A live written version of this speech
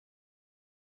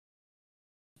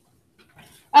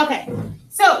Okay,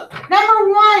 so number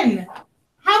one,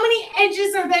 how many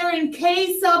edges are there in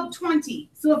K sub 20?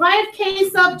 So if I have K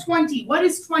sub 20, what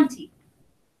is 20?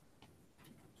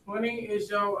 20 is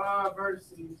your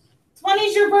vertices. 20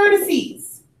 is your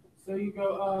vertices. So you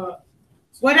go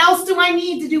what else do I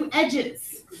need to do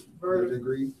edges? The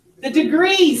degree. The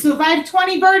degree. So if I have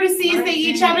 20 vertices, 19. They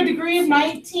each have a degree of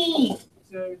 19.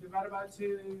 So divided by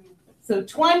 2. So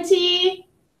 20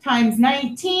 times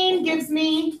 19 gives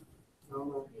me.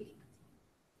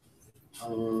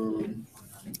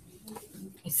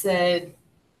 I said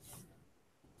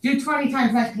do 20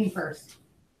 times 19 first.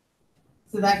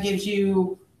 So that gives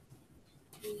you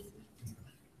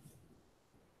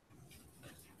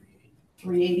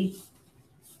 380.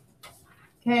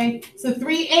 Okay, so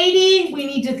 380, we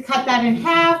need to cut that in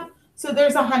half. So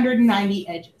there's 190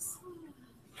 edges.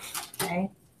 Okay.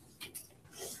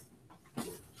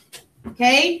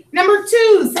 Okay, number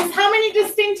 2 says how many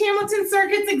distinct Hamilton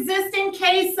circuits exist in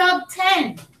K sub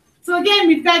 10? So again,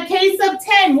 we've got K sub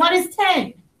 10. What is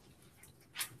 10?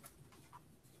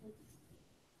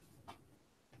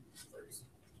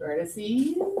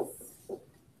 Vertices.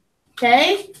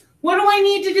 Okay, what do I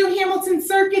need to do Hamilton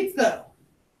circuits though?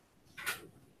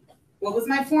 What was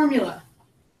my formula?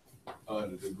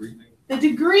 The degree. The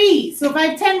degree. So if I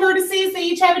have 10 vertices, they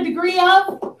each have a degree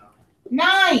of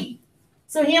 9.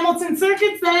 So Hamilton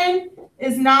circuits then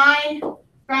is 9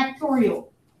 factorial.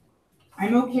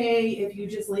 I'm okay if you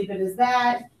just leave it as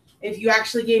that. If you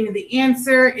actually gave me the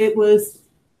answer, it was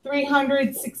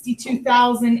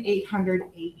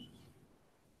 362,880.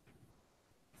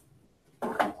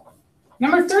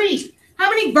 Number 3, how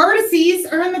many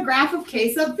vertices are in the graph of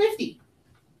K sub 50?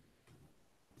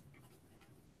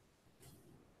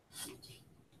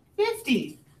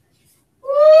 50.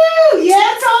 Woo!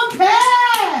 Yes, on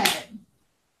pad.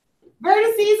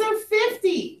 Vertices are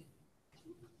 50.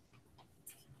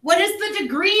 What is the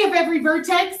degree of every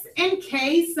vertex in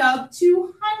K sub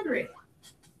 200?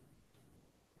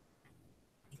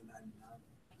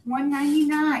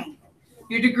 199.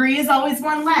 Your degree is always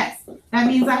one less. That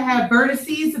means I have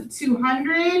vertices of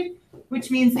 200,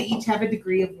 which means they each have a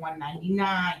degree of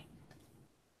 199.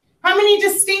 How many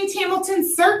distinct Hamilton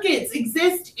circuits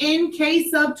exist in K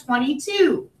sub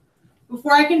 22?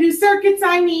 Before I can do circuits,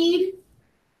 I need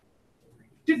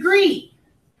degree.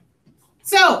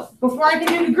 So before I can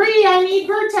do degree, I need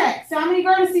vertex. How many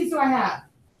vertices do I have?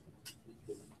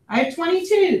 I have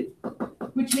 22,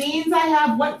 which means I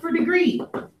have what for degree?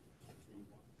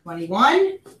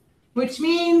 21, which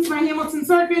means my Hamilton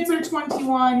circuits are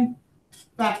 21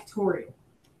 factorial,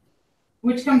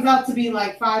 which comes out to be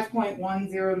like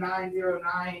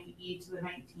 5.10909 e to the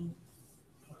 19.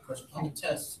 Question on the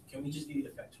test, can we just do the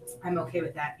factorial? I'm okay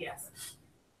with that, yes.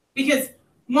 Because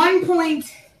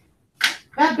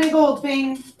that big old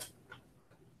thing,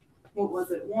 what was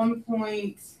it?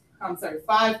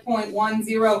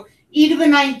 5.10 e to the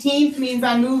 19th means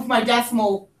I move my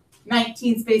decimal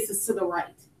 19 spaces to the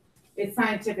right. It's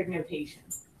scientific notation.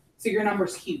 So your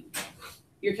number's cubed.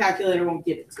 Your calculator won't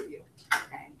give it to you.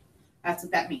 Okay. That's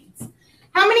what that means.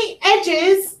 How many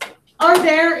edges are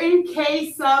there in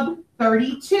K sub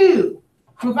 32?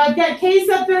 If I've got K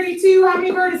sub 32, how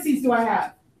many vertices do I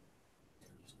have?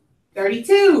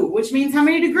 32, which means how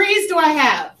many degrees do I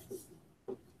have?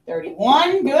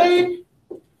 31, good.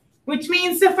 Which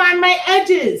means to find my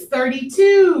edges,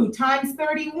 32 times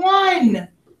 31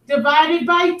 divided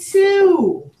by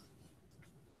 2.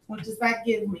 What does that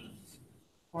give me?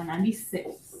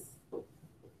 496.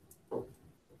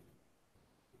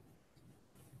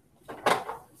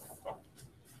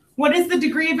 What is the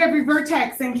degree of every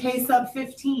vertex in K sub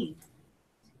 15?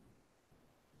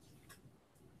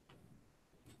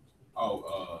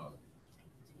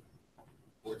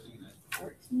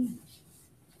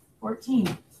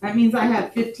 14. That means I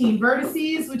have 15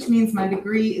 vertices, which means my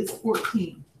degree is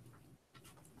 14.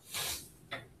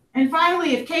 And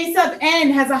finally, if K sub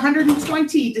n has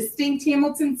 120 distinct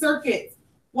Hamilton circuits,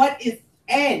 what is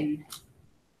n?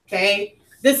 Okay,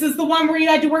 this is the one where you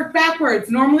had to work backwards.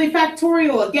 Normally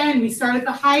factorial, again, we start at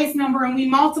the highest number and we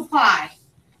multiply.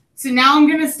 So now I'm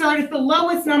going to start at the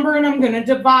lowest number and I'm going to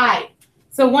divide.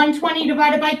 So 120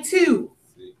 divided by 2,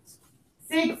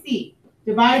 60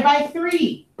 divided by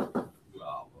 3,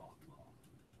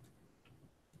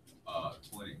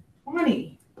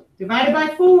 20 divided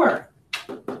by 4,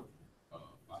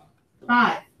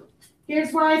 5.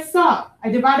 Here's where I stop. I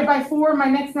divided by 4. My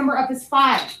next number up is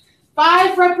 5.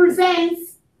 5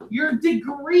 represents your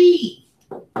degree.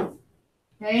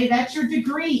 Okay, that's your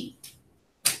degree.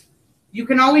 You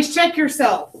can always check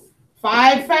yourself.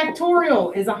 5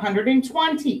 factorial is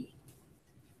 120.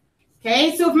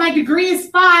 Okay, so if my degree is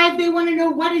 5, they want to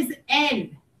know what is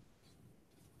n.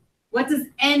 What does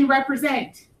n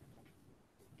represent?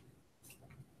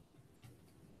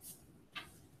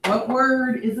 What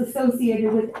word is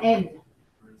associated with n?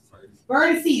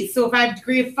 Vertices. So if I have a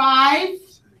degree of 5,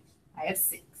 I have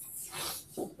 6.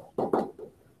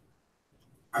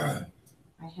 I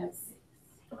have 6.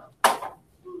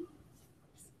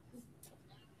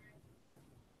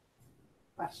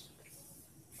 Questions?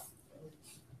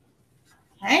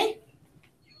 Okay.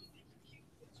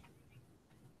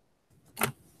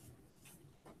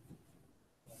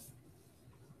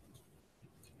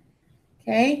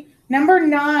 Okay. Number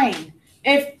 9.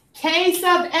 If K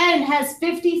sub n has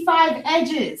 55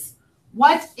 edges,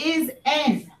 what is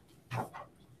n?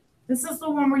 This is the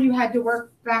one where you had to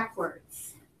work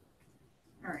backwards.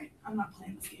 All right, I'm not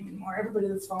playing this game anymore. Everybody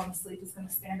that's falling asleep is going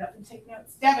to stand up and take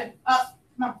notes. Devin, up.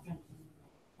 Come on.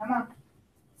 Come on.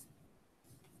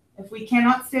 If we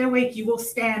cannot stay awake, you will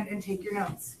stand and take your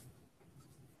notes.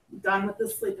 I'm done with the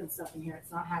sleeping stuff in here.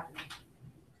 It's not happening.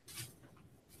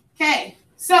 Okay,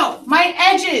 so my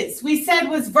edges, we said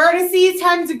was vertices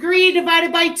times degree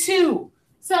divided by 2.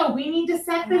 So we need to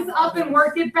set this up and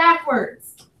work it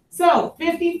backwards. So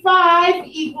 55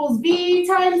 equals b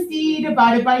times d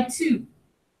divided by 2.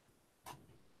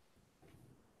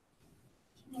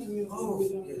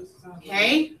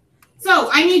 Okay, so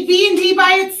I need b and d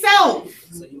by itself.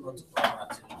 So you multiply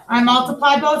by 2. I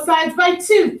multiply both sides by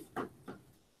 2.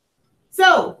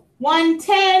 So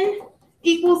 110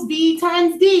 equals b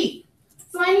times d.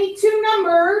 So I need 2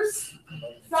 numbers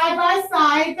side by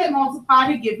side that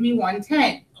multiply to give me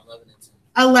 110.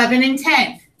 11 and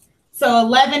 10. So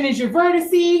 11 is your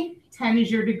vertice, 10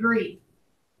 is your degree.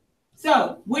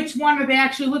 So which one are they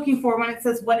actually looking for when it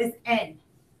says what is n?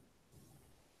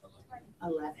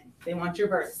 11. They want your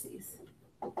vertices.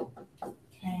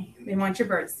 Okay, they want your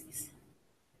vertices.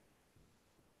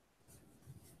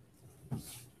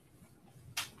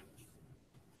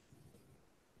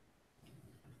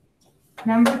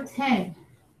 Number 10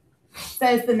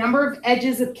 says the number of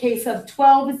edges of K sub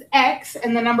 12 is x,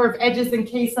 and the number of edges in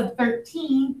K sub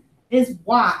 13 is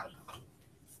y.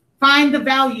 Find the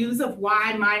values of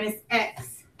y minus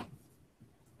x.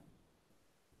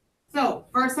 So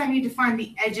first I need to find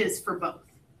the edges for both.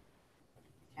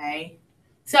 Okay.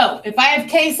 So if I have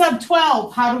K sub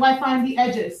 12, how do I find the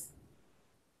edges?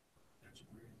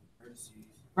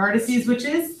 Vertices, which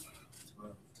is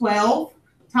 12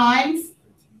 times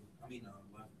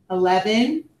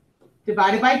 11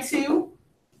 divided by 2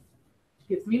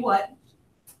 gives me what?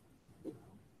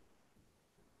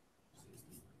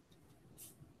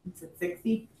 It's at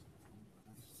 60.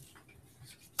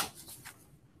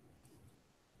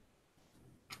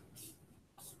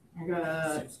 I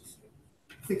got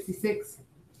 66.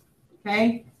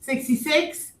 Okay,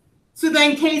 66. So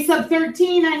then K sub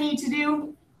 13, I need to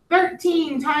do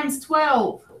 13 times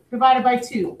 12 divided by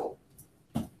 2.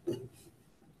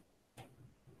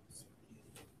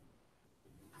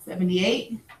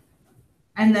 78.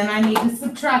 And then I need to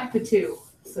subtract the 2.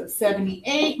 So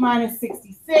 78 minus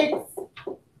 66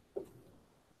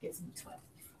 gives me 12.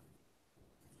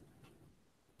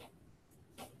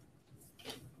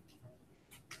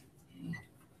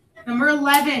 Number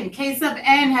 11, K sub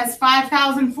n has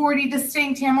 5,040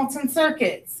 distinct Hamilton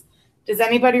circuits. Does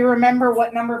anybody remember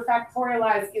what number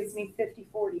factorialized gives me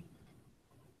 5040?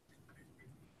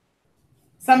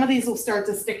 Some of these will start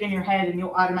to stick in your head and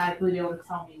you'll automatically be able to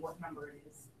tell me what number it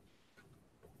is.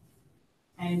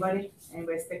 Anybody?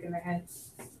 Anybody stick in their head?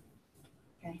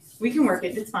 Okay, we can work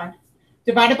it, it's fine.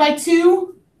 Divided by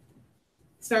 2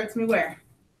 starts me where?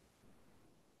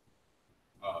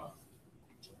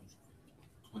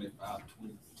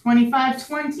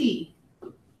 2520.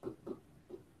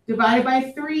 Divided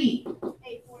by 3.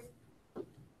 840.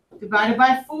 Divided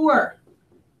by 4.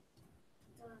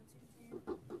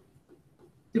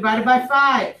 Divided by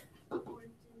 5. 42.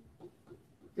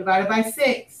 Divided by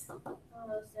 6. 7.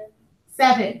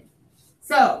 7.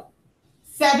 So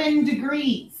 7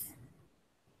 degrees.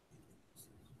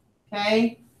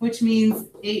 Okay, which means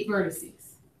 8 vertices.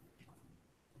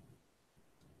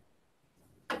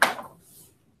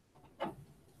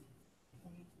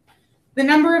 The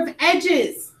number of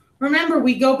edges. Remember,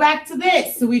 we go back to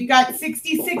this. So we've got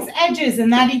 66 edges,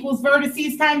 and that equals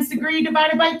vertices times degree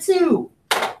divided by 2.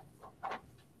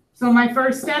 So my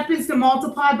first step is to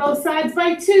multiply both sides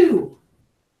by 2.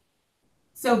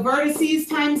 So vertices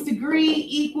times degree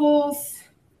equals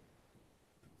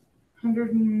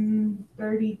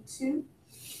 132.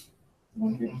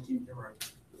 132.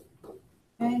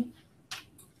 Okay.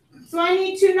 So I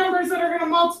need 2 numbers that are going to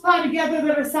multiply together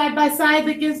that are side by side.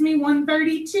 That gives me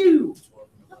 132.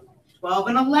 12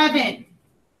 and 11.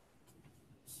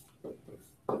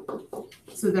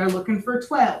 So they're looking for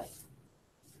 12.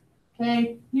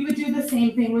 Okay, you would do the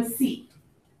same thing with C.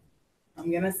 I'm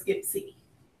going to skip C.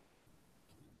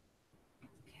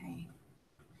 Okay.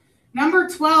 Number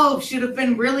 12 should have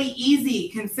been really easy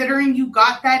considering you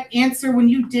got that answer when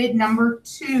you did number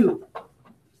 2.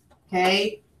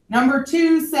 Okay, number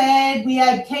 2 said we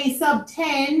had K sub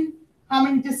 10. How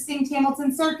many distinct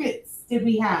Hamilton circuits did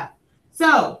we have?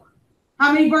 So,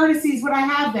 how many vertices would I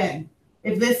have then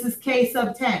if this is K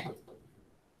sub 10?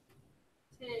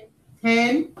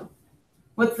 10.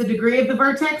 What's the degree of the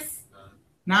vertex?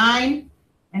 9.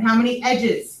 And how many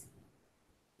edges?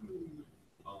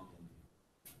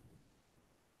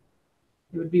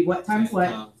 It would be what times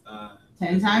what?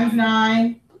 10 times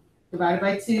 9 divided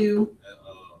by 2.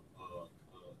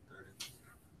 30.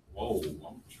 Whoa,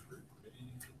 I'm tripping.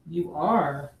 You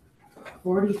are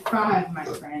 45, my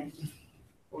friend.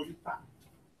 45.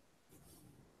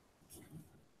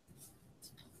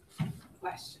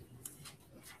 Question.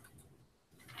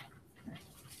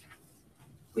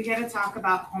 We got to talk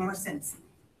about Homer Simpson.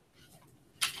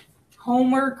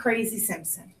 Homer Crazy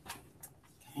Simpson.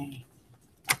 Okay.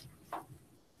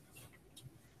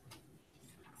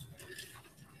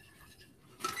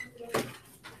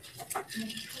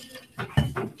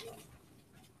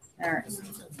 All right.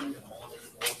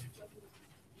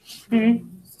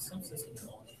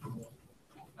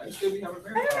 I still be having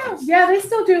I don't know. Yeah, they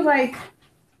still do like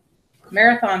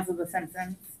marathons of The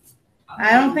Simpsons.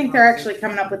 I don't think they're actually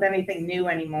coming up with anything new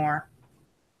anymore.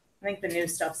 I think the new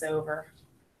stuff's over.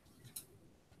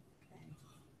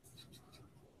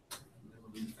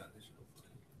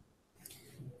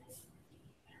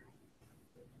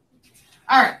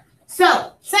 All right.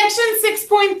 So, section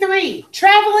 6.3,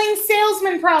 traveling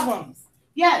salesman problems.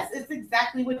 Yes, it's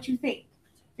exactly what you think.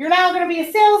 You're now going to be a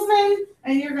salesman,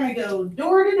 and you're going to go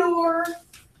door to door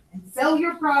and sell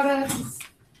your products,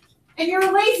 and you're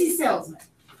a lazy salesman.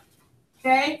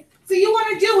 Okay? So you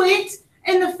want to do it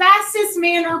in the fastest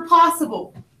manner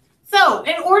possible. So,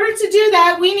 in order to do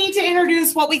that, we need to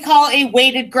introduce what we call a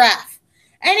weighted graph.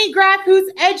 Any graph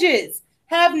whose edges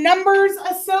have numbers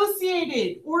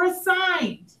associated or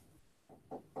assigned.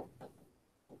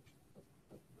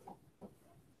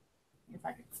 If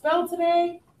I could spell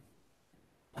today.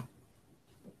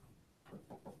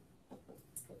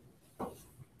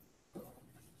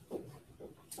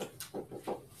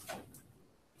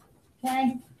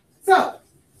 Okay, so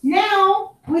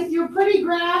now with your pretty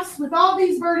graphs, with all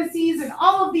these vertices and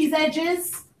all of these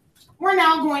edges, we're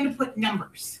now going to put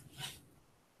numbers.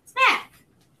 It's math.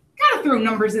 Gotta throw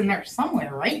numbers in there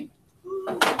somewhere, right?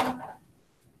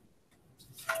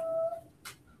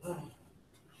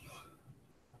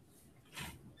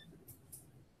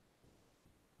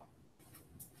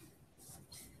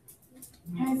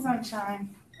 Hi,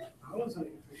 sunshine. I was on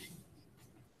your page.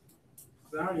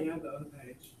 I already had the other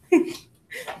page.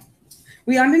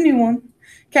 We on the new one.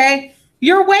 Okay.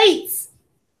 Your weights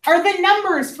are the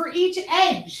numbers for each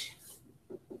edge.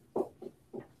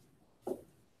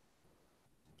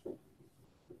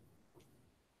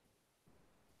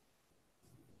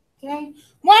 Okay.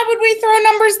 Why would we throw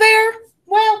numbers there?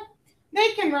 Well,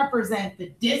 they can represent the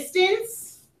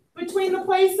distance between the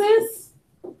places.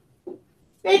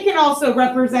 They can also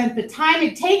represent the time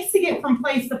it takes to get from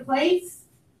place to place.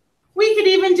 We could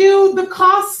even do the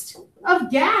cost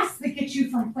of gas that gets you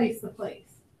from place to place.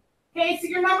 Okay, so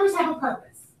your numbers have a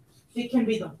purpose. It can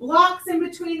be the blocks in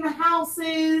between the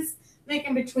houses. It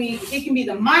can be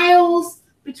the miles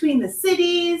between the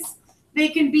cities. They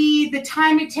can be the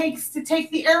time it takes to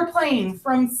take the airplane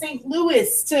from St.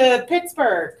 Louis to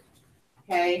Pittsburgh.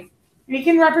 Okay, it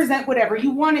can represent whatever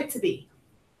you want it to be.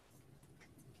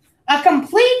 A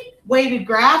complete weighted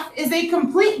graph is a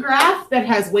complete graph that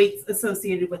has weights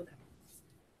associated with them.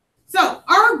 So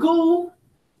our goal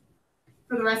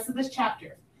for the rest of this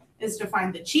chapter is to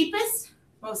find the cheapest,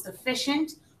 most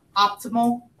efficient,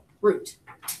 optimal route.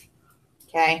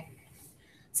 Okay.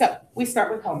 So we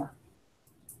start with Homer.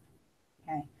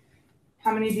 Okay.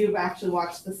 How many of you have actually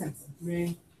watched The Simpsons?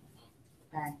 Me.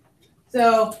 Okay.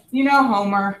 So you know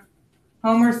Homer.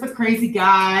 Homer's the crazy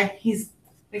guy.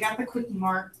 They got the quickie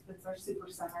mark. That's our super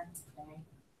center. Okay.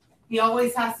 He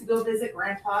always has to go visit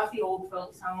Grandpa at the old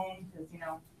folks' home because,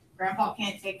 Grandpa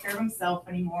can't take care of himself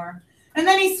anymore. And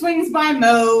then he swings by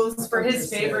Moe's for his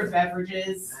favorite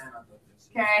beverages.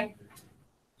 Okay.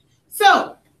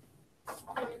 So,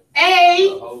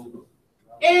 A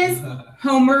is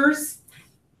Homer's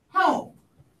home.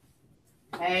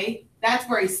 Okay. That's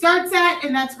where he starts at,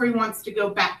 and that's where he wants to go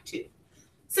back to.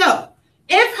 So,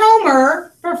 if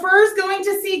Homer prefers going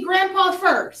to see Grandpa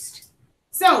first,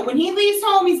 So when he leaves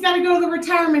home, he's got to go to the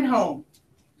retirement home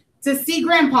to see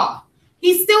Grandpa.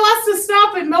 He still has to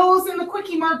stop at Moe's and the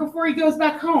Quickie Mart before he goes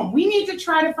back home. We need to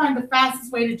try to find the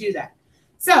fastest way to do that.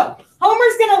 So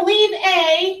Homer's going to leave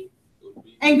A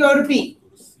and go to B.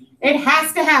 It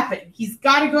has to happen. He's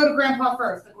got to go to Grandpa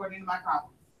first, according to my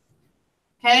problem.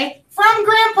 Okay? From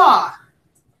Grandpa,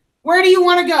 where do you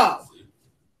want to go?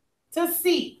 To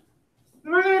C.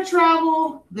 We're going to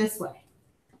travel this way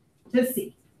to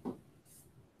C.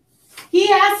 He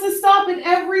has to stop at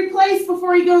every place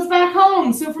before he goes back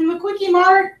home. So from the Quickie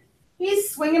Mart,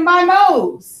 he's swinging by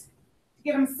Moe's to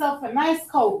get himself a nice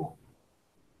cold one.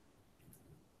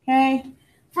 Okay?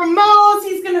 From Moe's,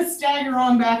 he's going to stagger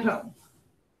on back home.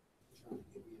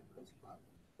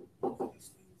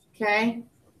 Okay?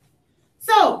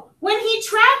 So when he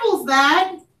travels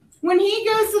that, when he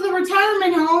goes to the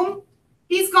retirement home,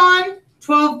 he's gone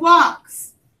 12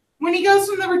 blocks. When he goes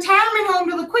from the retirement home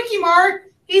to the Quickie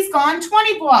Mart, he's gone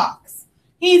 20 blocks.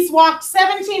 He's walked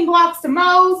 17 blocks to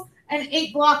Moe's and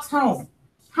 8 blocks home.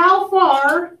 How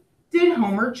far did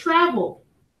Homer travel?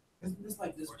 Isn't this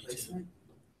like displacement?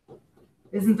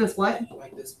 Isn't this what?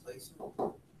 Like displacement?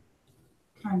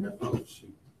 Kind of. Oh,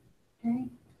 shoot. Okay.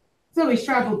 So he's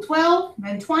traveled 12,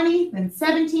 then 20, then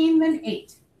 17, then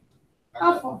 8.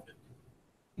 How far?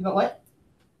 You got what?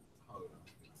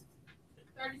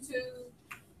 32,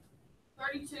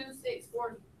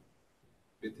 640.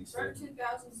 57.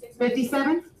 32,600.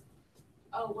 57?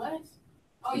 Oh, what?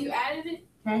 Oh, you added it?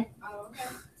 Okay. Oh, okay.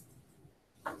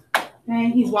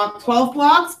 And he's walked 12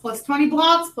 blocks, plus 20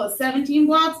 blocks, plus 17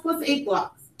 blocks, plus 8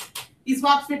 blocks. He's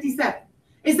walked 57.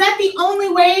 Is that the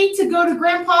only way to go to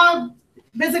Grandpa,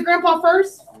 visit Grandpa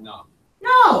first? No.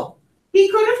 No. He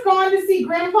could have gone to see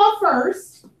Grandpa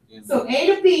first, so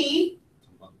A to B,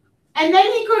 and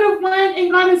then he could have went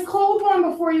and got his cold one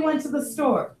before he went to the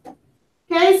store.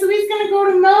 Okay, so he's going to go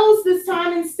to Moe's this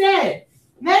time instead.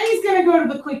 And then he's going to go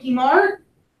to the Quickie Mart,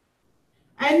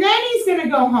 and then he's going to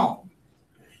go home.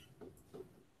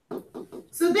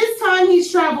 So this time he's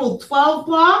traveled 12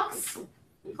 blocks,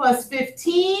 plus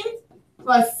 15,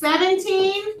 plus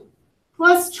 17,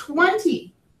 plus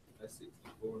 20. That's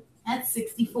 64. That's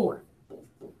 64.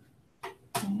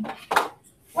 Okay.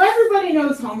 Well, everybody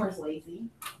knows Homer's lazy.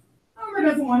 Homer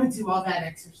doesn't want to do all that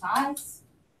exercise.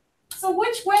 So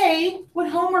which way would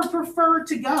Homer prefer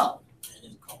to go?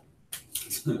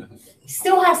 He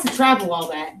still has to travel all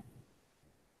that.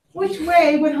 Which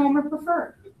way would Homer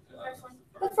prefer?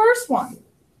 The first one.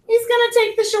 He's going to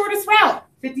take the shortest route,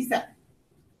 57.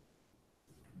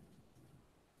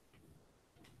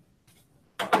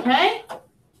 Okay?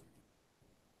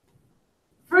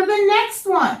 For the next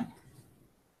one,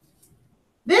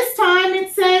 this time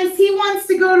it says he wants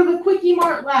to go to the Quickie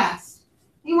Mart last.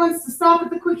 He wants to stop at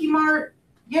the Quickie Mart,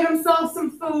 get himself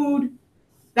some food.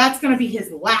 That's going to be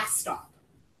his last stop.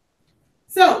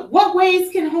 So what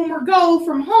ways can Homer go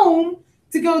from home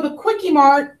to go to the Quickie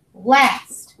Mart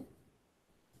last?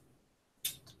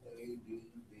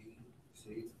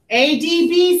 A, D,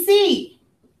 B, C.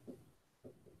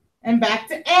 And back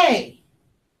to A.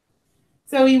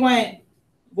 So he went,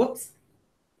 whoops,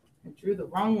 I drew the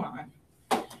wrong line.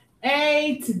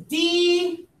 A to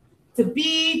D, to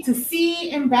B, to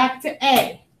C, and back to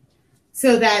A.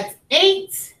 So that's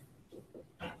 8,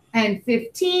 and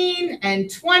 15,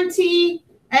 and 20,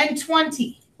 and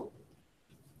 20.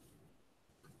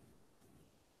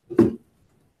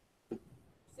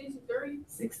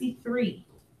 63.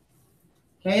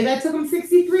 Okay, that took him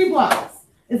 63 blocks.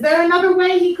 Is there another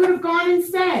way he could have gone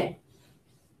instead?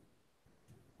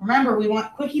 Remember, we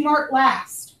want Quickie Mart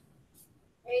last.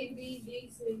 A, B,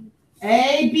 D, C.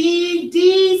 A, B,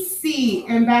 D, C,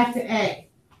 and back to A.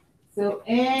 So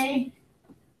A,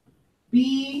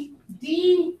 B,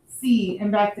 D, C,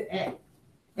 and back to A.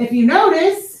 If you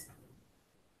notice,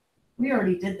 we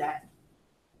already did that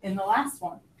in the last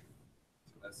one.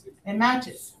 It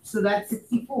matches. So that's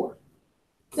 64.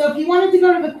 So if you wanted to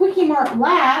go to the Quickie Mart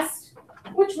last,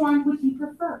 which one would he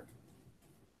prefer?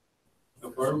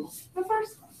 The first? The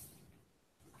first one.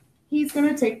 He's going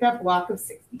to take that block of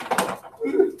 60.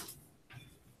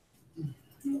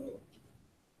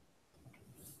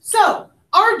 So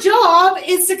our job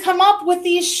is to come up with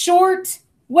these short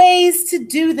ways to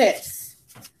do this.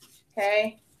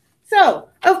 Okay. So,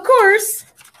 of course,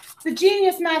 the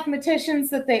genius mathematicians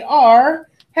that they are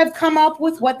have come up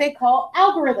with what they call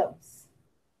algorithms.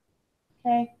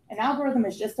 Okay. An algorithm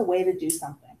is just a way to do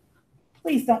something.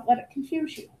 Please don't let it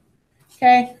confuse you.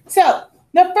 Okay. So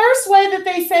the first way that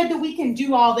they said that we can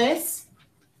do all this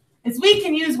is we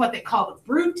can use what they call the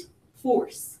brute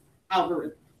force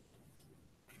algorithm.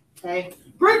 Okay.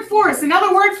 Brute force,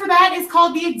 another word for that is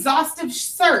called the exhaustive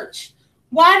search.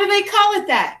 Why do they call it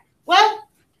that? Well,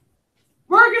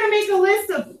 we're going to make a list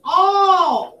of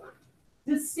all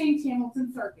distinct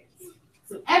Hamilton circuits.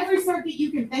 So every circuit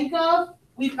you can think of,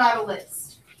 we've got a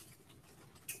list.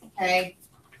 Okay.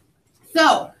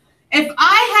 So if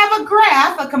I have a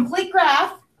graph, a complete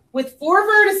graph with 4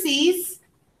 vertices,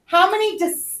 how many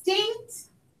distinct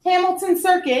Hamilton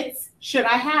circuits should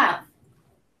I have?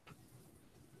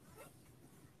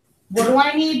 What do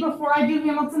I need before I do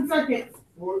Hamilton circuits?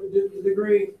 For the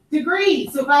degree. Degree.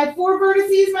 So if I have 4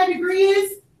 vertices, my degree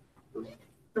is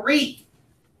 3.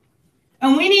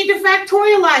 And we need to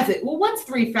factorialize it. Well, what's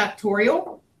 3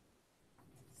 factorial?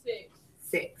 6.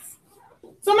 6.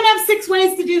 So I'm going to have 6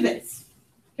 ways to do this.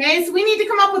 Okay, so we need to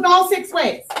come up with all 6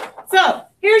 ways. So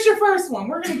here's your first one.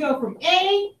 We're going to go from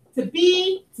A to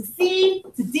B to C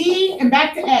to D and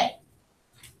back to A.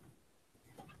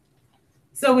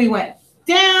 So we went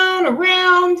down,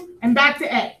 around, and back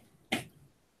to A.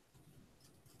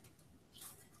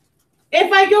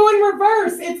 If I go in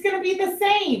reverse, it's going to be the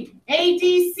same. A,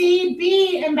 D, C,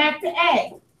 B, and back to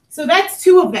A. So that's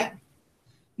 2 of them.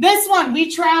 This one, we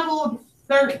traveled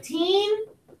 13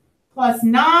 plus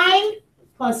 9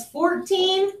 plus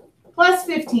 14 plus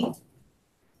 15.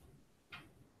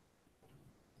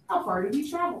 How far did we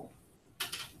travel?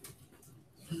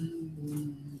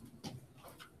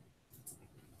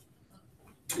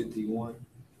 51.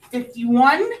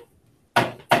 51.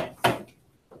 Okay.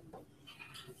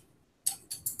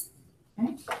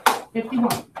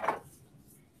 51.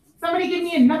 Somebody give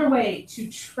me another way to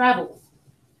travel.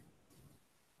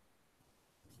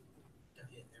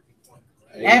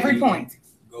 Every point.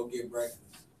 Go get breakfast.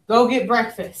 Go get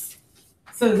breakfast.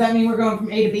 So does that mean we're going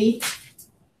from A to B? Is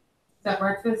that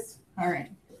breakfast? All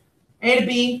right. A to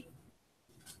B.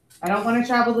 I don't want to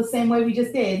travel the same way we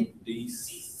just did. D.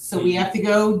 So we have to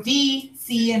go D,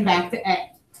 C, and back to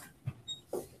A.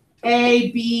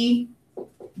 A, B,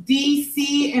 D,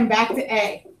 C, and back to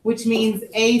A, which means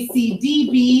A, C,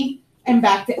 D, B, and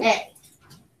back to A.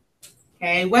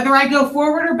 Okay, whether I go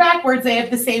forward or backwards, they have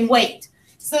the same weight.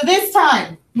 So this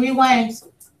time we went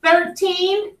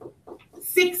 13,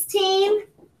 16,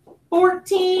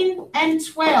 14, and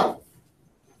 12.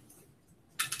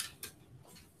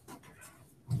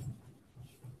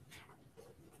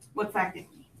 What's that give me?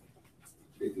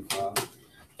 55.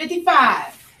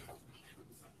 55.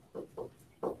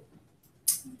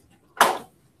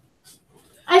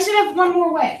 I should have one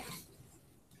more way.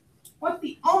 What's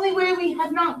the only way we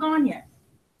have not gone yet?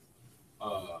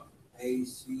 A,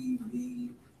 C,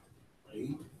 B,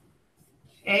 A.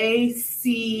 A,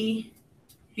 C,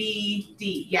 B,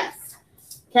 D. Yes.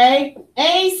 Okay.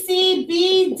 A, C,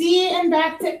 B, D, and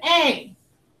back to A,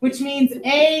 which means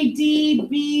A, D,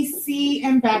 B, C,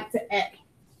 and back to A.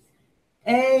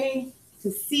 A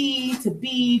to C to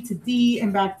B to D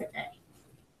and back to A.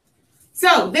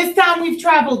 So this time we've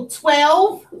traveled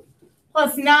 12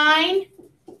 plus 9,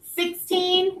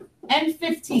 16, and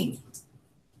 15.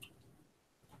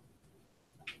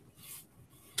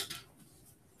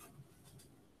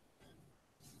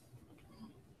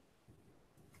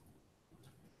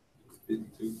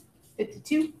 $52.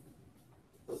 52.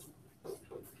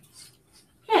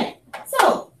 Okay,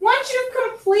 so once you've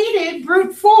completed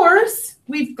brute force,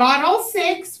 we've got all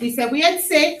 6. We said we had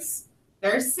 6.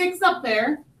 There's 6 up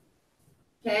there.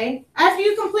 Okay, after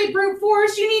you complete brute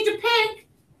force, you need to pick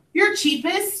your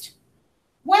cheapest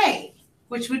way,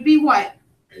 which would be what?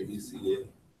 A, B, C, A.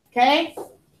 Okay,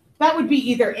 that would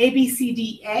be either A, B, C,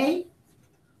 D, A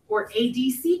or A, D,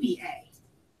 C, B,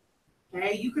 A.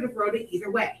 Okay, you could have wrote it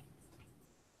either way.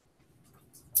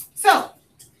 So,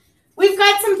 we've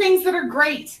got some things that are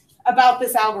great about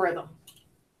this algorithm.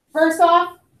 First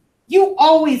off, you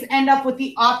always end up with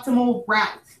the optimal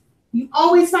route. You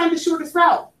always find the shortest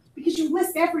route because you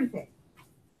list everything.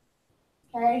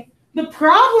 Okay? The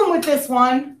problem with this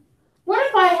one, what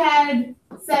if I had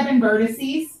 7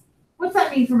 vertices? What's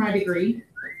that mean for my degree?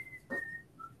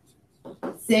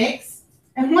 6.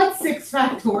 And what's 6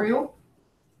 factorial?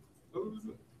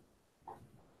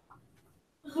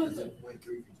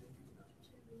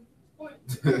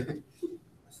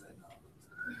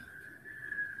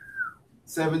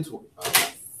 720.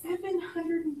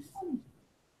 720.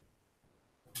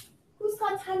 Who's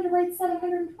got time to write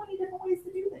 720 different ways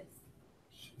to do this?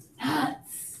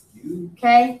 Nuts. You.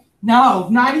 Okay? No,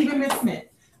 not even Miss Smith.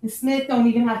 Miss Smith don't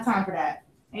even have time for that.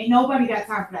 Ain't nobody got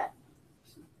time for that.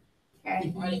 Okay?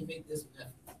 I didn't make this.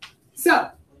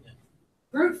 So,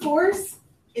 brute force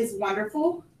is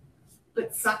wonderful,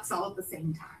 but sucks all at the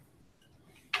same time.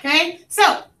 Okay?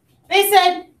 So, they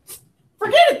said,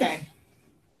 forget it then.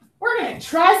 we're going to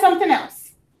try something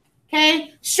else.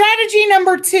 Okay, strategy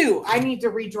number 2. I need to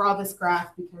redraw this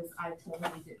graph because I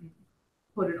totally didn't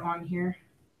put it on here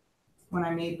when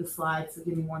I made the slide, so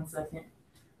give me 1 second.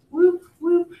 Whoop,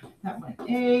 whoop. That went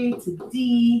A to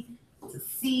D to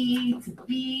C to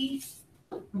B.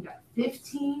 We got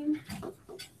 15,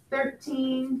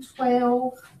 13,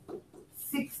 12,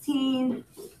 16,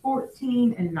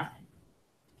 14, and 9.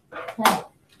 Okay.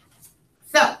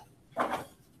 So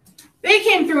they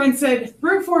came through and said,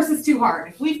 brute force is too hard.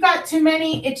 If we've got too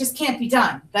many, it just can't be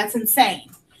done. That's insane.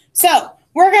 So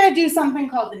we're going to do something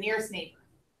called the nearest neighbor.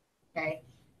 Okay.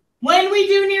 When we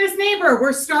do nearest neighbor,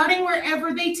 we're starting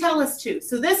wherever they tell us to.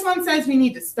 So this one says we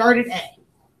need to start at A.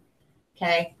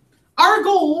 Okay. Our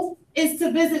goal is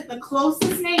to visit the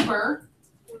closest neighbor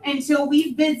until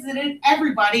we've visited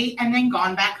everybody and then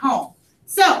gone back home.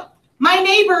 So my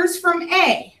neighbors from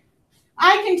A,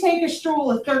 I can take a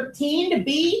stroll of 13 to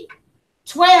B,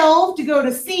 12 to go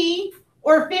to C,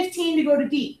 or 15 to go to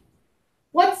D.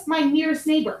 What's my nearest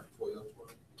neighbor?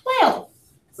 12.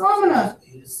 So I'm gonna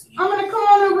come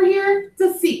on over here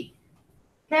to C.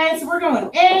 Okay, so we're going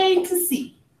A to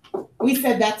C. We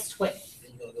said that's 12.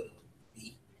 Then you gotta go to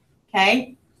B.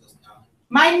 Okay. That's 9.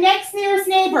 My next nearest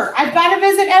neighbor, I've got to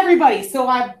visit everybody. So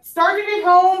I started at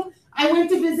home. I went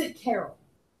to visit Carol.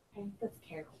 Okay, that's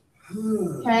Carol.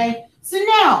 Okay. So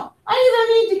now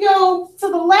I either need to go to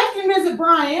the left and visit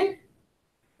Brian,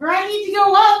 or I need to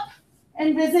go up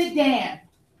and visit Dan.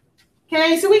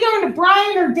 Okay, so we go into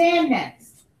Brian or Dan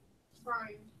next.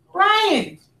 Brian.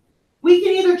 Brian. We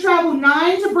can either travel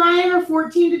 9 to Brian or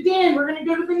 14 to Dan. We're going to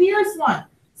go to the nearest one.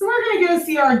 So we're going to go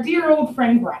see our dear old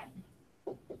friend Brian.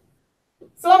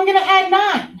 So I'm going to add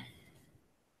 9.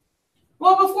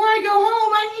 Well, before I go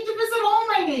home, I need to visit all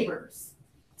my neighbors.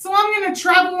 So I'm going to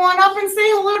travel on up and say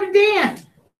hello to Dan.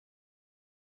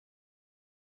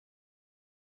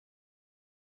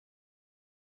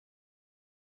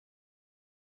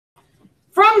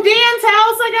 From Dan's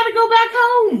house, I got to go back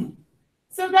home.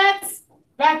 So that's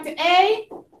back to A,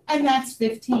 and that's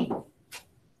 15.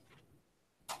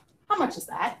 How much is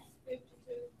that? 52.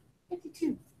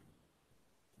 52.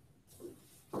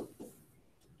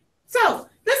 So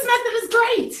this method is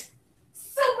great.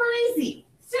 Super easy,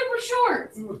 super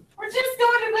short. We're just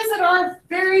going to visit our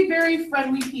very, very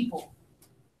friendly people.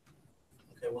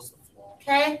 Okay, what's the flaw?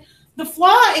 Okay? The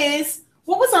flaw is,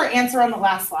 what was our answer on the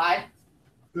last slide?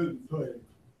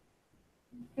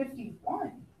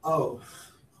 51. Oh,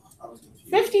 I was confused.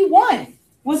 51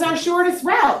 was our shortest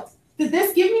route. Did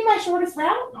this give me my shortest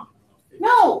route? No.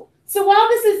 No. So while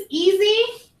this is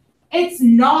easy, it's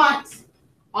not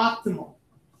optimal.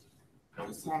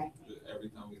 Okay. Every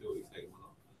time we do it, we take one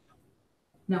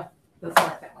off. Doesn't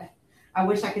work that way. I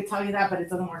wish I could tell you that, but it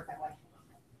doesn't work that way.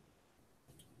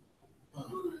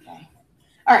 Okay.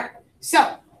 All right.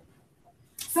 So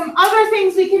some other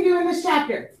things we can do in this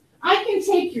chapter. I can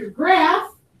take your graph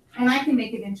and I can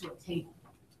make it into a table.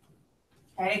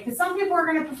 Okay, because some people are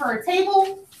going to prefer a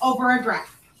table over a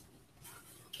graph.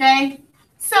 Okay,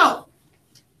 so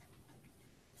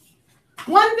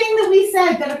one thing that we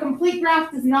said that a complete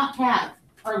graph does not have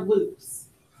are loops.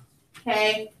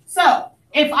 Okay, so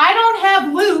if I don't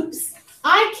have loops,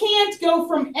 I can't go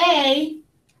from A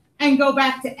and go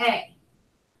back to A.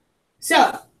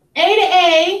 So A to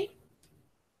A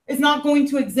is not going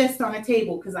to exist on a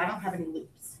table because I don't have any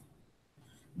loops.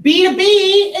 B to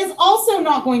B is also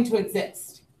not going to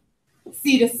exist.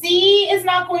 C to C is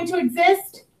not going to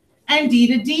exist. And D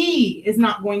to D is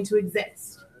not going to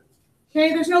exist.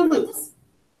 Okay, there's no loops.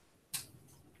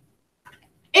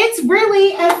 It's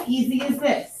really as easy as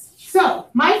this. So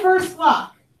my first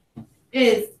block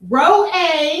is row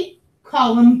A,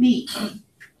 column B.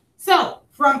 So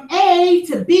from A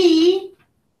to B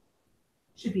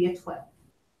should be a 12.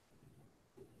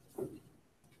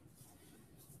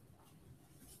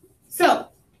 So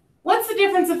what's the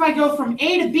difference if I go from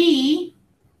A to B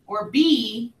or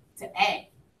B to A?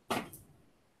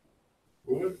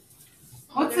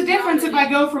 What's the difference if I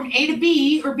go from A to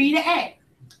B or B to A?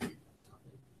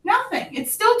 Nothing.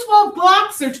 It's still 12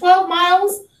 blocks or 12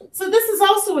 miles. So this is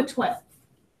also a 12.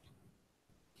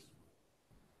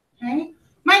 Okay.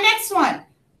 My next one,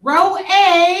 row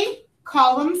A,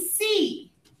 column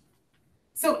C.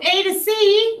 So A to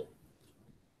C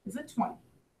is a 20.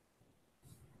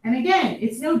 And again,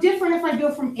 it's no different if I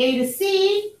go from A to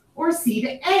C or C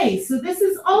to A. So this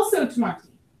is also 20.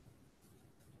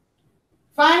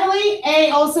 Finally,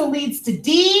 A also leads to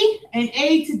D, and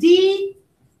A to D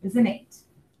is an 8.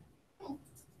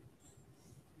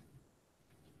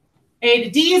 A to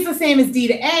D is the same as D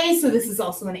to A, so this is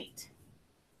also an 8.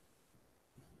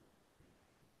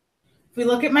 If we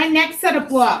look at my next set of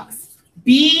blocks,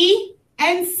 B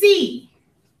and C.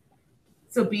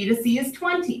 So B to C is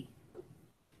 20.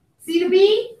 C to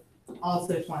B,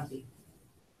 also 20.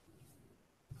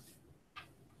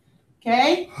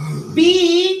 Okay,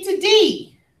 B to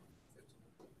D,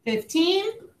 15,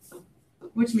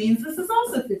 which means this is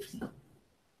also 15.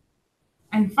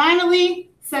 And finally,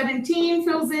 17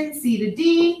 fills in C to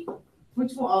D,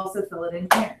 which will also fill it in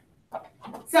here.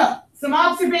 So, some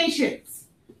observations.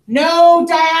 No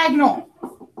diagonal,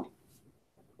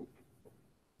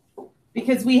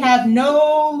 because we have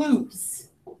no loops.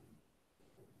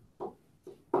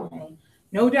 Okay.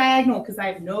 No diagonal, because I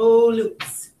have no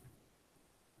loops.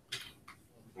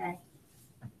 Okay.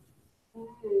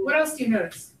 What else do you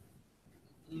notice?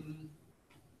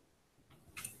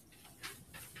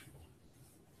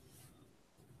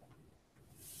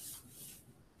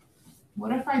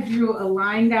 What if I drew a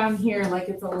line down here like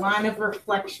it's a line of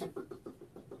reflection?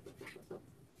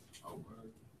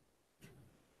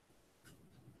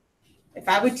 If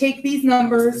I would take these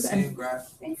numbers and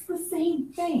it's the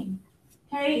same thing.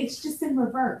 Okay, it's just in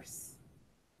reverse.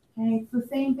 Okay, it's the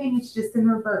same thing, it's just in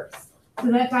reverse.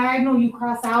 So that diagonal you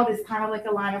cross out is kind of like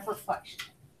a line of reflection.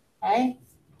 Okay?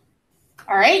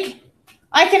 All right.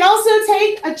 I can also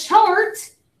take a chart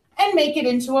and make it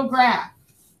into a graph.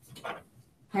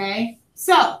 Okay?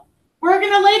 So we're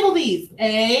going to label these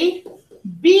A,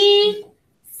 B,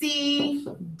 C,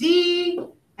 D,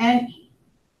 and E.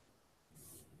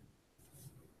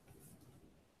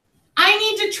 I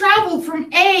need to travel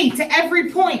from A to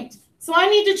every point. So I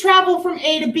need to travel from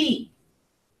A to B.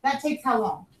 That takes how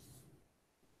long?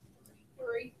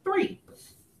 3.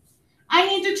 I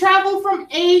need to travel from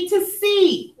A to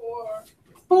C.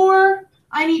 4.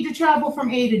 I need to travel from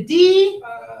A to D.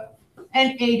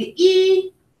 And A to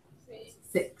E.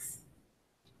 6.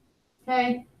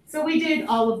 Okay, so we did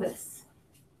all of this.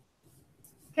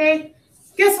 Okay,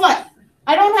 guess what?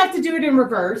 I don't have to do it in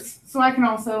reverse, so I can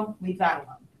also leave that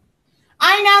alone.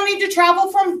 I now need to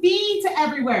travel from B to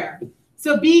everywhere.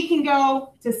 So B can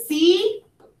go to C,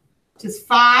 which is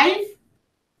 5.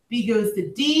 B goes to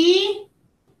D,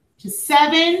 which is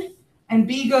 7. And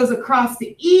B goes across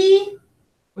to E,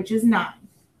 which is 9.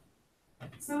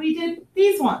 So we did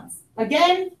these ones.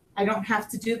 Again, I don't have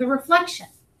to do the reflection.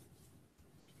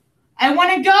 I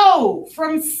want to go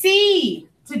from C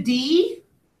to D,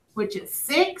 which is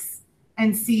 6,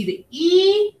 and C to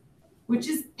E, which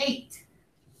is 8.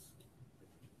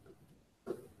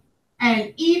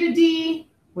 And E to D,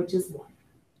 which is 1.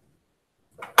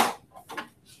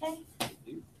 Okay.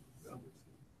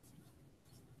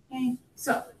 Okay.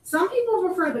 So some people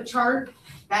prefer the chart.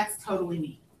 That's totally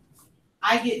me.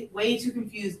 I get way too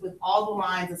confused with all the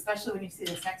lines, especially when you see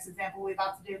this next example we're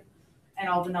about to do, and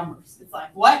all the numbers. It's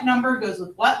like, what number goes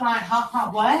with what line?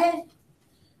 What?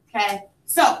 Okay.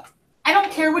 So I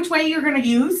don't care which way you're going to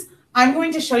use. I'm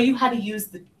going to show you how to use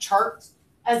the chart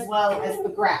as well as the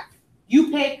graph. You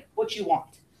pick what you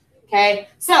want. Okay,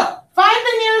 so find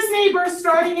the nearest neighbor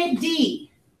starting at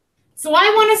D. So I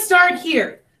want to start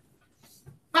here.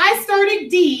 If I start at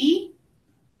D,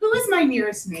 who is my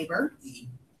nearest neighbor? E.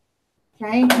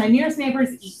 Okay, my nearest neighbor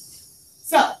is E.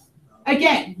 So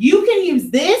again, you can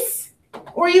use this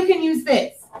or you can use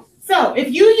this. So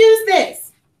if you use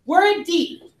this, we're at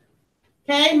D.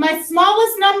 Okay, my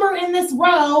smallest number in this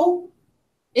row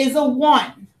is a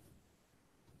 1.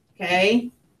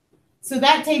 Okay. So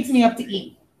that takes me up to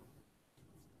E.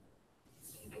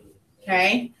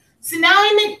 Okay, so now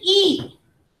I'm at E.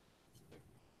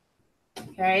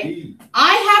 Okay,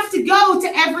 I have to go to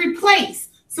every place.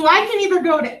 So I can either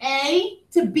go to A,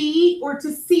 to B, or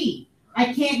to C.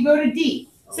 I can't go to D.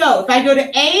 So if I go to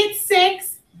A, it's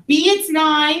 6, B, it's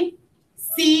 9,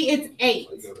 C, it's 8.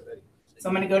 So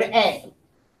I'm going to go to A.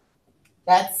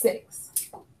 That's 6.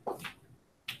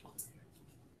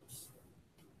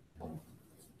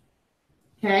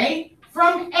 Okay,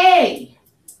 from A,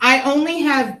 I only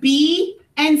have B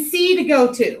and C to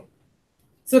go to.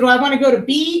 So do I want to go to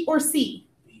B or C?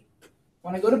 I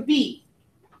want to go to B.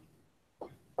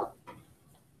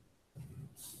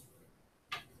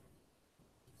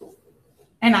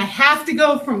 And I have to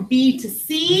go from B to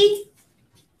C,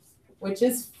 which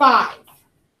is 5.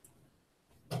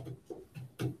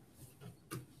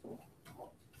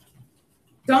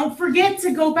 Don't forget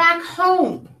to go back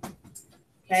home.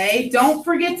 Okay, don't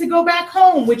forget to go back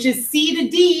home, which is C to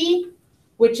D,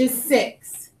 which is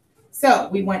 6. So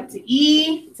we went to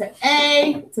E, to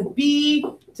A, to B,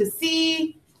 to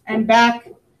C, and back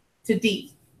to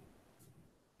D.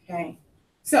 Okay,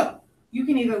 so you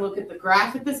can either look at the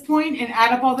graph at this point and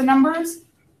add up all the numbers,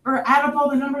 or add up all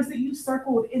the numbers that you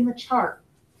circled in the chart.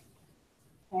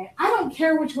 Okay, I don't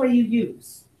care which way you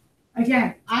use.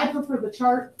 Again, I prefer the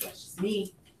chart. That's just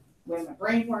me, the way my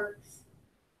brain works.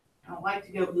 I don't like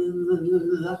to go, blah, blah,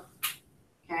 blah, blah.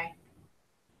 Okay.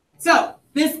 So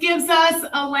this gives us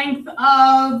a length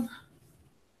of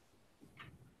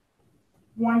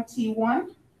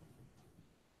 21.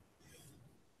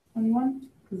 21?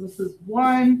 Because this is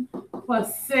 1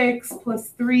 plus 6 plus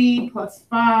 3 plus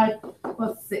 5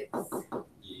 plus 6.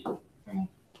 Okay.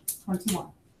 21.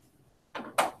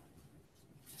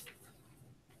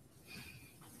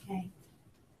 Okay.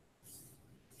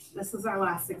 This is our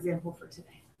last example for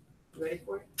today. You ready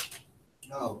for it?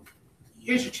 No.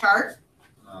 Here's your chart.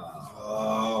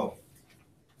 Oh.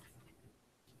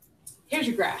 Here's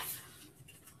your graph.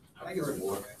 I get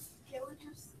reward.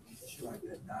 She like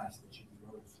that nice that you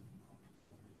wrote.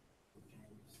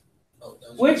 Oh,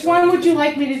 that was- Which one would you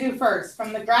like me to do first?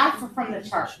 From the graph or from the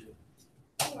chart?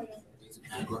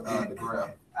 The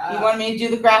graph. You want me to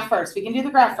do the graph first? We can do the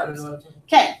graph first.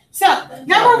 Okay, so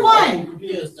number one.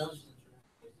 Yes, that was-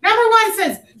 Number one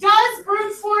says, does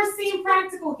brute force seem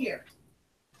practical here?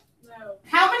 No.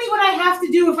 How many would I have to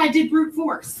do if I did brute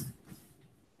force?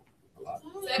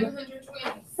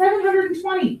 720.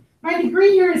 720. My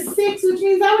degree here is 6, which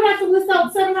means I would have to list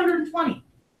out 720.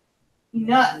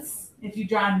 Nuts if you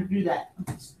try to do that.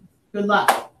 Good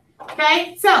luck.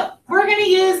 Okay, so we're going to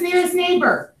use nearest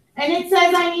neighbor. And it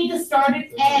says I need to start at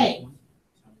A.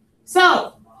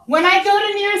 So when I go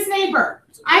to nearest neighbor,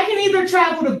 I can either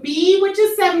travel to B, which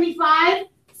is 75,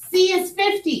 C is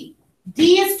 50,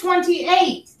 D is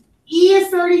 28, E is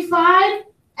 35,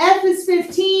 F is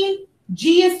 15,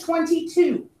 G is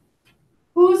 22.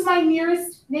 Who's my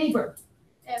nearest neighbor?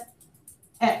 F.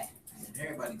 F.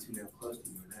 Everybody too damn close to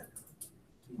you in that.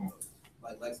 Too close.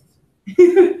 Like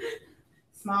Lexington.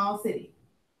 Small city.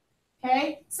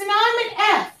 Okay, so now I'm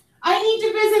at F. I need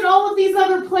to visit all of these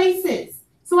other places.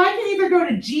 So I can either go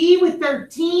to G with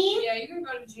 13. Yeah, you can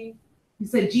go to G. You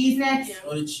said G's next? Yeah.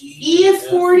 Go to G. E is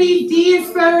 40, D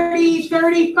is 30,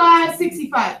 35,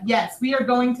 65. Yes, we are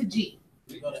going to G.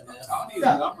 We go to F. All these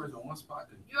So- numbers on one spot.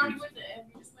 You already went to F.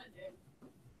 You just went there.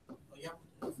 Oh, yeah.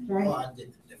 Right. Oh, I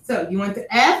did. So you went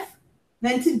to F,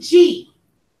 then to G.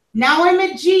 Now I'm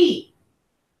at G.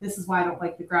 This is why I don't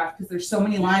like the graph, because there's so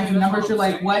many lines and numbers. You're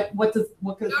like, what does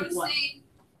Go this to look? C.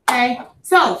 Okay,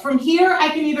 so from here I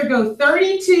can either go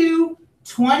 32,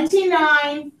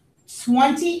 29,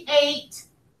 28,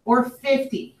 or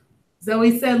 50.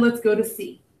 Zoe said, let's go to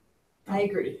C. I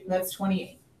agree, that's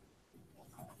 28.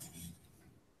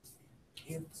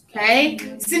 Okay,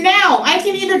 so now I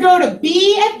can either go to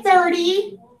B at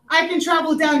 30, I can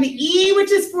travel down to E,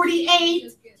 which is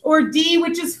 48, or D,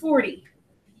 which is 40.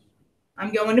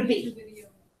 I'm going to B.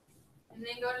 And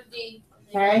then go to D.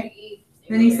 Okay. Go to E.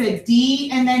 Then he said D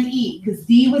and then E, because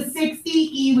D was 60,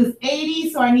 E was 80,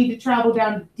 so I need to travel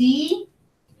down to D.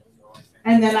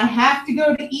 And then I have to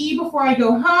go to E before I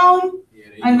go home,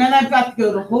 and then I've got to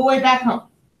go the whole way back home.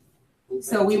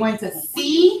 So we went to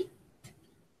C,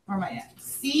 where am I at?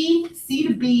 C, C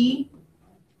to B,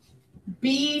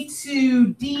 B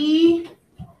to D,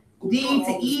 D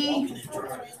to E,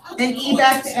 and E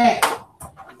back to A.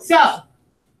 So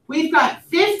we've got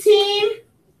 15,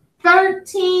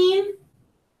 13,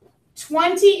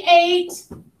 28,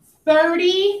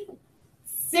 30,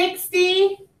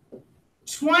 60,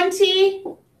 20,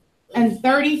 and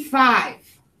 35.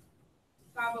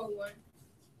 501.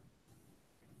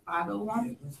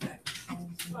 501.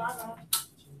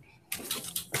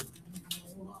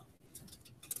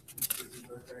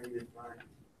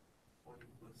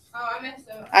 Oh, I messed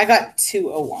up. I got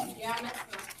 201. Yeah, I messed up.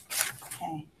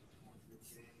 Okay.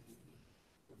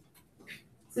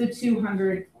 So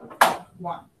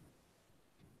 201.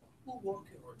 Who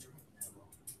walking or driving that long?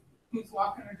 Who's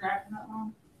walking or driving that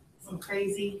long? Some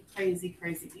crazy, crazy,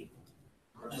 crazy people.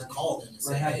 Just call them and But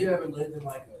say, have hey. you ever lived in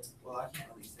like a, well, I can't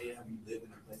really say, have you lived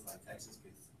in a place like Texas?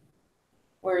 'Cause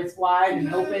Where it's wide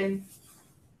and open.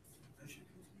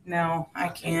 No, I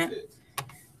can't.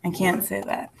 I can't say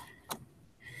that.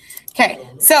 Okay,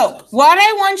 so what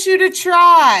I want you to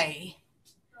try.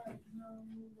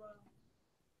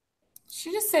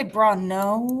 Should you just say bra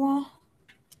no?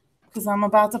 Because I'm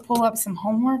about to pull up some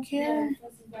homework here.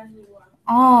 That's exactly why.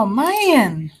 Oh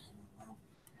man.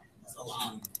 That's a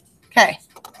lot. Okay.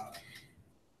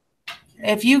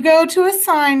 If you go to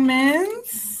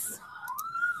assignments,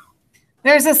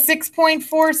 there's a 6.4,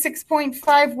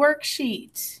 6.5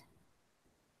 worksheet. Is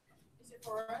it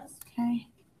for us? Okay.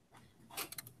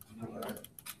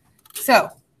 So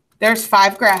there's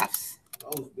 5 graphs.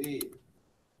 That was big.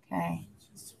 Okay.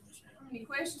 How many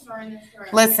questions are in this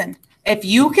graph? Listen, if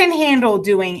you can handle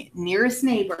doing nearest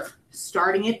neighbor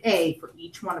starting at A for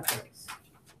each one of those.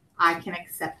 I can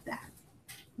accept that.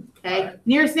 Okay, Alright.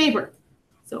 nearest neighbor.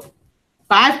 So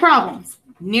 5 problems.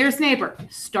 Nearest neighbor,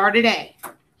 start at A.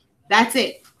 That's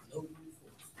it.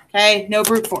 Okay, no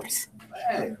brute force.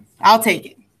 Hey, I'll take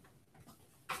it.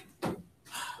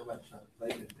 somebody trying to play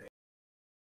this day.